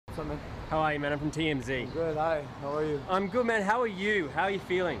What's up, man? How are you, man? I'm from TMZ. Good, hi. How are you? I'm good, man. How are you? How are you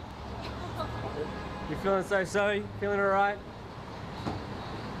feeling? You feeling so-so? Feeling all right?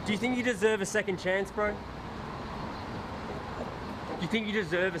 Do you think you deserve a second chance, bro? Do you think you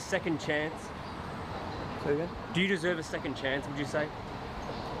deserve a second chance? Say again? Do you deserve a second chance, would you say?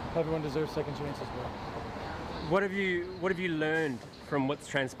 Everyone deserves second chances, bro. What have you learned from what's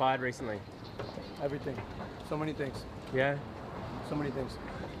transpired recently? Everything. So many things. Yeah? So many things.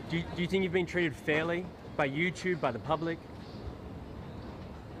 Do you think you've been treated fairly by YouTube, by the public?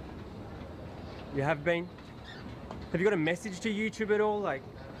 You have been? Have you got a message to YouTube at all? Like,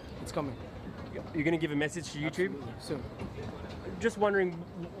 It's coming. you're going to give a message to YouTube? Absolutely. Soon. Just wondering,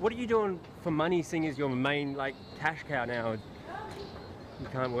 what are you doing for money, seeing as your main like cash cow now you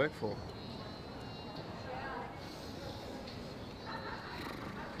can't work for?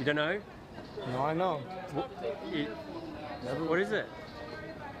 You don't know? No, I know. What is it?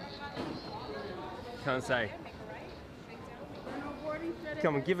 Can't say.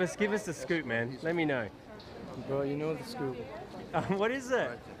 Come on, give us the scoop, man. Let me know. Bro, you know the scoop. What is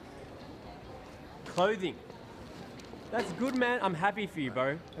it? Clothing. That's good, man. I'm happy for you,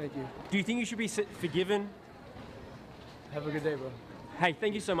 bro. Thank you. Do you think you should be forgiven? Have a good day, bro. Hey,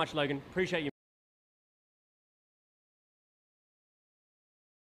 thank you so much, Logan. Appreciate you.